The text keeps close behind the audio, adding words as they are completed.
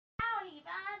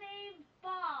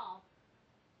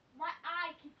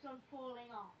on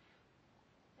falling off.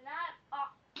 And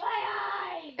my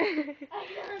eyes! I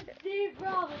can't see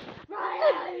from my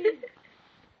eyes!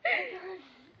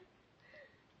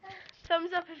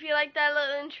 Thumbs up if you like that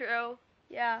little intro.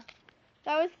 Yeah.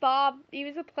 That was Bob. He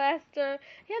was a plaster.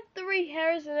 He had 3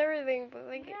 hairs and everything, but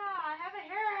like. Yeah, I have a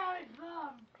hair on his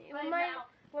bum.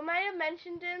 We might have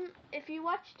mentioned him. If you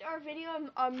watched our video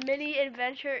on Mini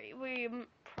Adventure, we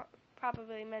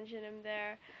probably mentioned him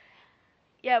there.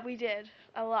 Yeah, we did.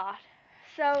 A lot.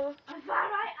 So. I found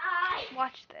my eye!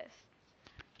 Watch this.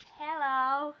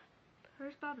 Hello.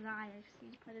 Where's Bob's eye? I just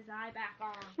need to put his eye back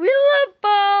on. We love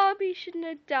Bob. He shouldn't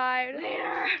have died.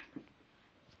 There.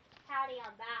 Howdy,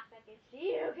 I'm back. I can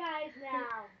see you guys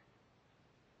now.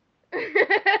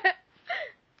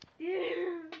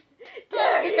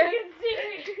 There, you can see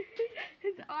me.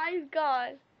 His eye's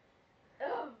gone.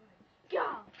 Oh my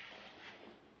god.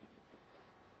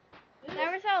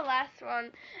 That was our last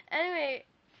one. Anyway,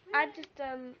 I just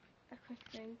a quick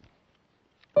thing.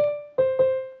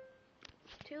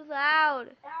 Too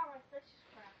loud.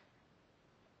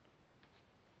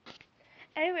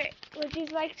 Anyway, would you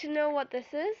like to know what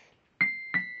this is?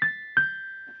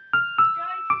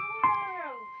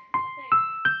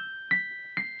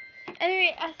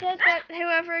 Anyway, I said that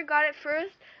whoever got it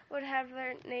first would have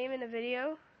their name in a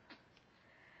video.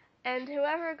 And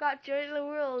whoever got Joy to the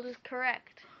World is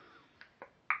correct.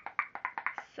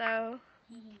 So,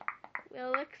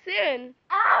 we'll look soon.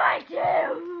 Oh, I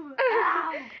do!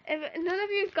 Ow. If none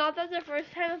of you got that the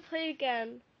first time, I'll play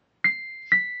again.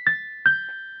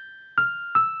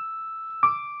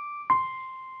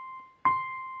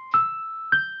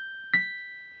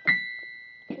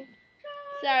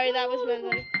 Sorry, that was my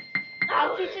leg.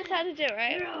 I'll teach us how to do it,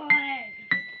 right?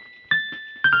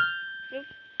 Nope.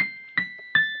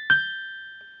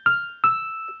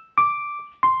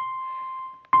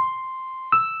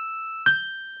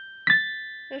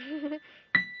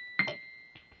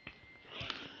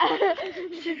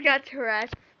 She's got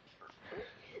Tourette's.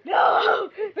 No!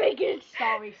 Sorry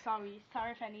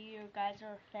if any of you guys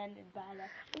are offended by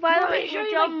that. By the way,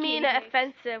 we don't mean it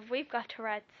offensive. We've got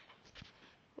Tourette's.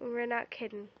 We're not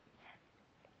kidding.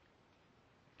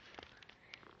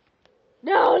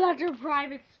 No, that's her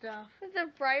private stuff. It's a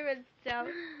private stuff.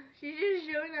 She's just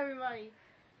showing everybody.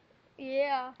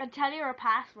 Yeah. And tell you her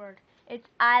password. It's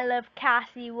I love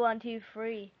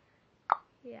Cassie123.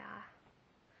 Yeah.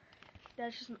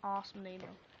 That's just an awesome name.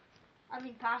 I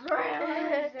mean password. I don't know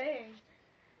what I'm saying.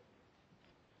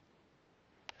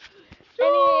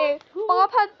 Anyway,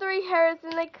 Bob had 3 hairs,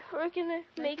 and like we're gonna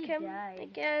make him died.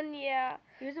 again. Yeah.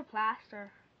 He was a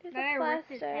plaster. He's Then a I ripped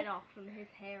his plaster. head off from his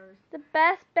hairs. The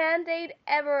best Band-Aid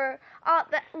ever.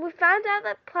 We found out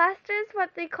that plasters,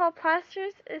 what they call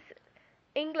plasters, is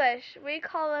English. We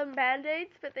call them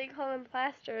Band-Aids, but they call them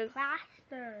plasters.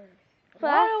 Plasters.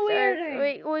 What a weird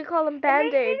name. We call them And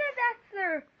Band-Aids. they say that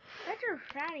that's their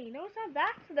fanny. No, it's not.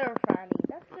 That's their fanny.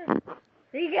 That's their.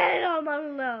 They get it all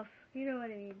muddled up. You know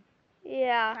what I mean.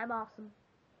 Yeah. I'm awesome.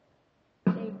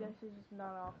 English is just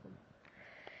not awesome.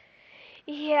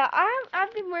 Yeah,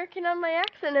 I've been working on my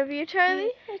accent. Have you,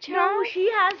 Charlie? Hey, Charlie? No, she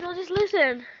has. So just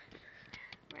listen.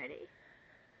 Ready?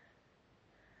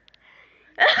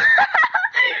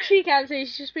 She can't say.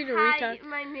 She's just being a Hi, retard.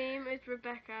 my name is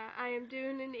Rebecca. I am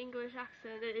doing an English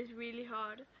accent. It is really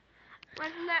hard.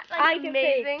 Wasn't that like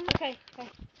amazing? Okay.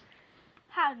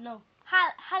 Hello.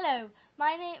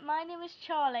 My name is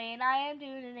Charlie, and I am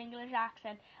doing an English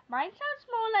accent. Mine sounds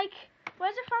more like.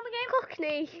 Where's it from again?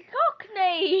 Cockney.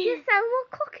 Cockney. You sound more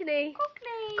Cockney.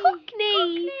 Cockney.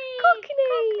 Cockney.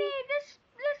 Cockney. This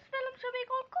film should be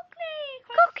called Cockney.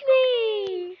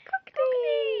 Cockney.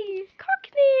 Cockney.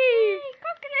 Cockney.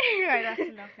 Cockney. Right, that's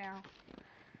enough now.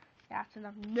 That's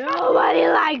enough. Nobody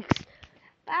likes.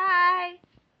 Bye.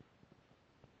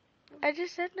 I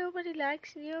just said nobody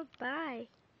likes you. Bye.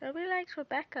 Nobody likes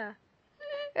Rebecca.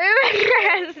 Rebecca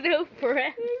has no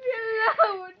friends.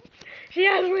 She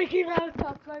has Mickey Mouse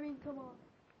tops. I mean, come on.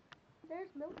 There's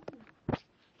Milky.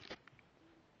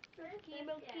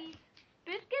 Milky.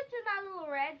 Biscuit's in that little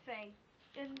red thing.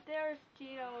 And there's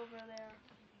Gino over there.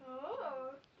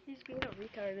 Oh. He's being a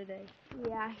retard today.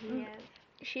 Yeah, he is.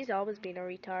 She's always been a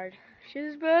retard.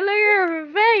 She's been look at her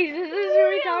face. This is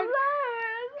a retard.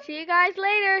 See you guys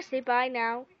later. Say bye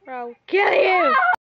now, or I'll kill you.